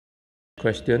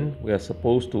question, we are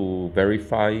supposed to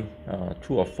verify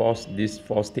true or false these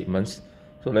four statements.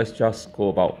 So let's just go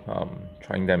about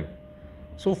trying them.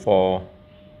 So for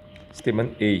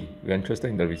statement A, we're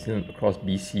interested in the resistance across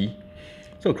BC.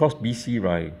 So across BC,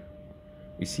 right,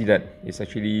 we see that it's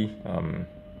actually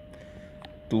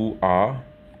 2R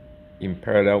in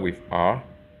parallel with R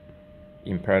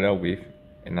in parallel with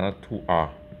another 2R.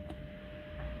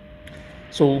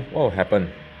 So what will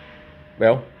happen?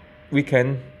 Well, we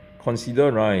can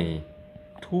consider, right,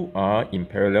 2R in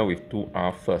parallel with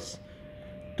 2R first.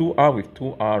 2R with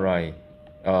 2R, right,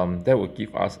 that will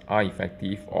give us R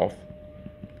effective of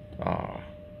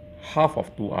half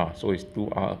of 2R. So it's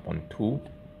 2R upon 2.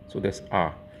 So that's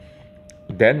R.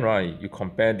 Then, right, you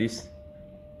compare this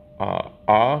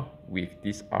R with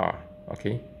this R.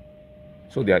 Okay.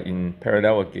 So they are in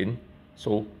parallel again.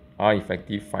 So R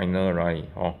effective final, right,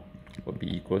 will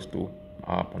be equals to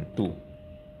R upon 2.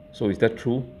 So is that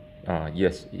true?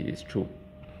 Yes, it is true.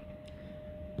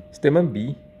 Statement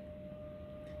B,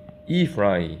 if,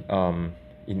 right,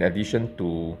 in addition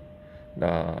to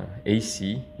the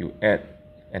AC, you add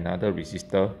another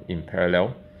resistor in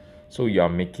parallel, so you are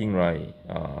making, right,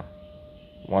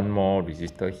 one more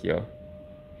resistor here.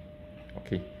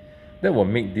 Okay, that will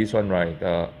make this one, right,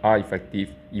 the R effective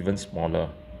even smaller.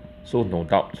 So no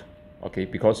doubt, okay,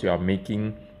 because you are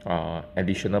making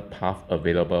additional path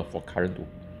available for current to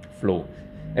flow.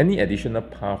 Any additional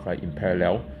path, right, in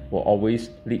parallel will always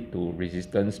lead to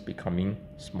resistance becoming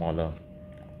smaller.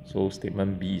 So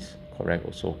statement B is correct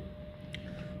also.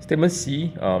 Statement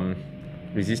C,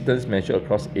 resistance measured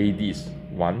across AD is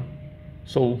 1.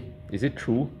 So is it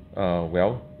true?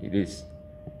 Well, it is,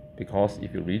 because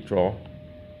if you redraw,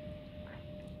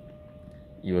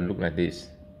 it will look like this.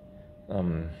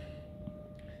 2R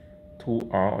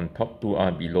on top,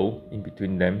 2R below, in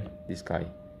between them, this guy.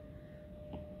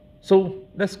 So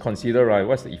let's consider, right,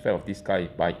 what's the effect of this guy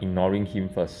by ignoring him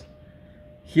first.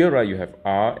 Here, right, you have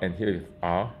R, and here you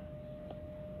have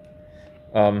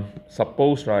R.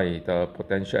 Suppose, right, the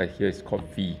potential here is called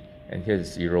V, and here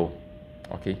is 0.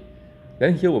 Okay,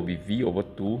 then here will be V over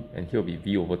 2, and here will be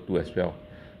V over 2 as well.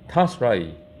 Thus,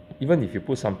 right, even if you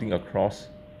put something across,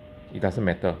 it doesn't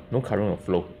matter, no current will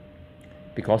flow,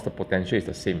 because the potential is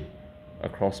the same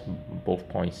across both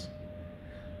points.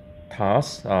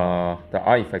 Thus, the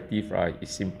R effective, right, is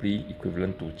simply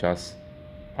equivalent to just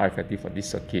R effective for this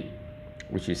circuit,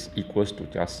 which is equals to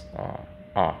just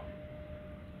R.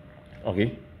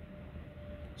 Okay,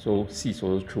 so C is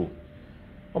also true.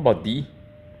 What about D?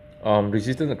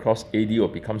 Resistance across AD will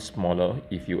become smaller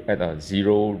if you add a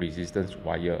zero resistance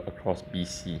wire across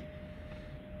BC.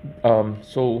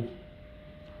 So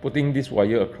putting this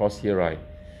wire across here, right,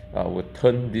 will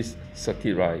turn this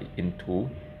circuit, right, into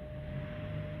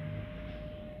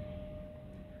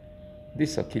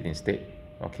this circuit instead.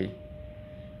 Okay,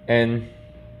 and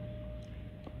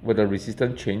will the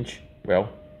resistance change? Well,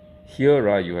 here,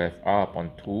 right, you have R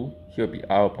upon 2, here will be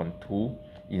R upon 2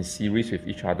 in series with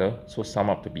each other, so sum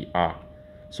up to be R.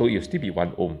 So it will still be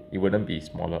 1 ohm, it wouldn't be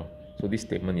smaller. So this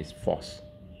statement is false.